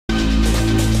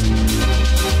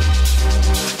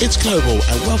It's global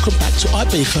and welcome back to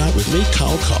Ibiza with me,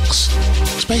 Carl Cox.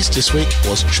 Space this week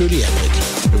was truly epic,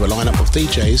 with a lineup of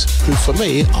DJs who for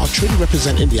me are truly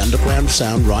representing the underground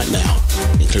sound right now,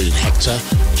 including Hector,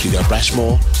 Hugo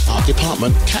Bashmore, Art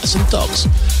Department, Cats and Dogs,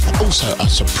 and also a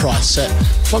surprise set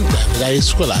from Davide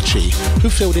Squillaci,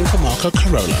 who filled in for Marco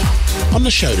Carola. On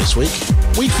the show this week,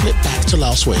 we flip back to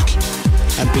last week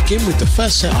and begin with the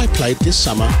first set I played this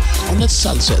summer on the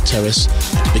Sunset Terrace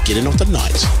at the beginning of the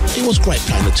night. It was great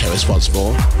playing the terrace once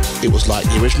more. It was like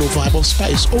the original vibe of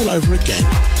Space all over again,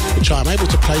 which I am able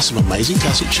to play some amazing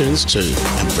classic tunes to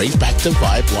and bring back the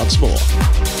vibe once more.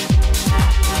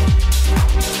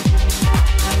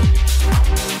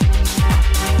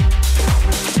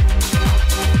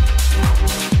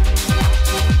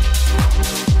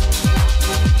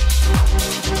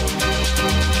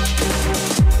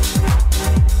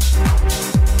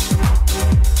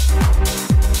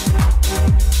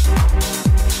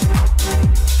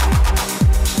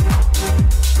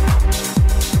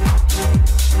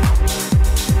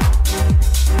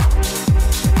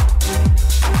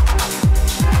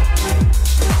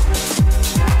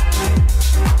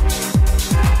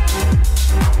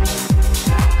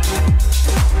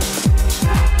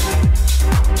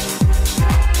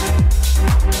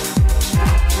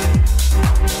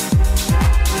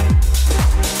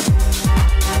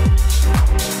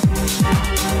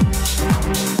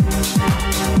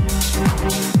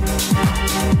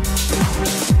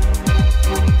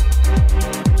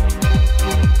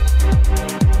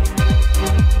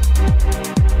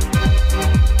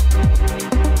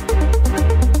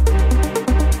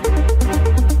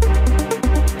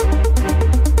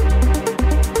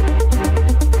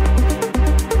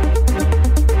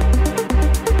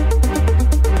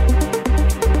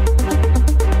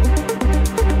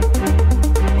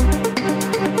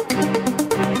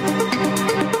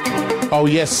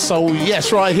 Oh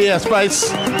yes, right here, Space.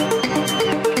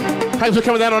 Thanks for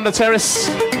coming down on the terrace.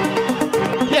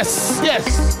 Yes.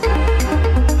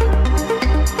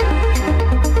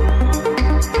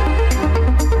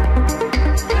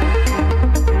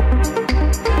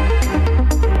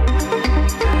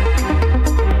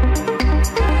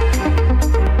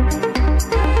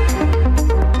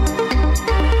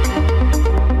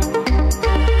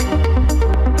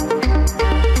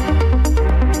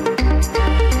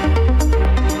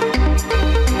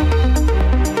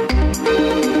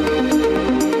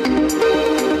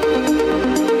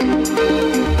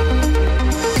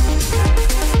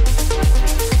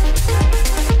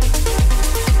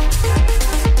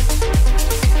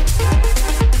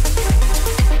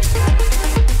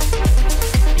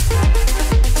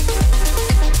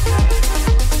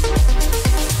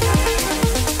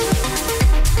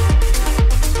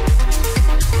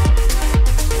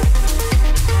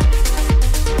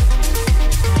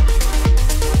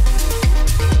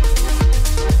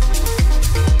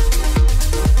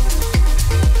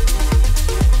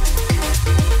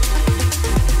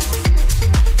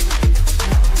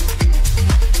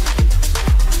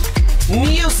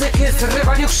 Music is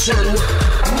revolution.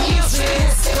 Music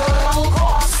is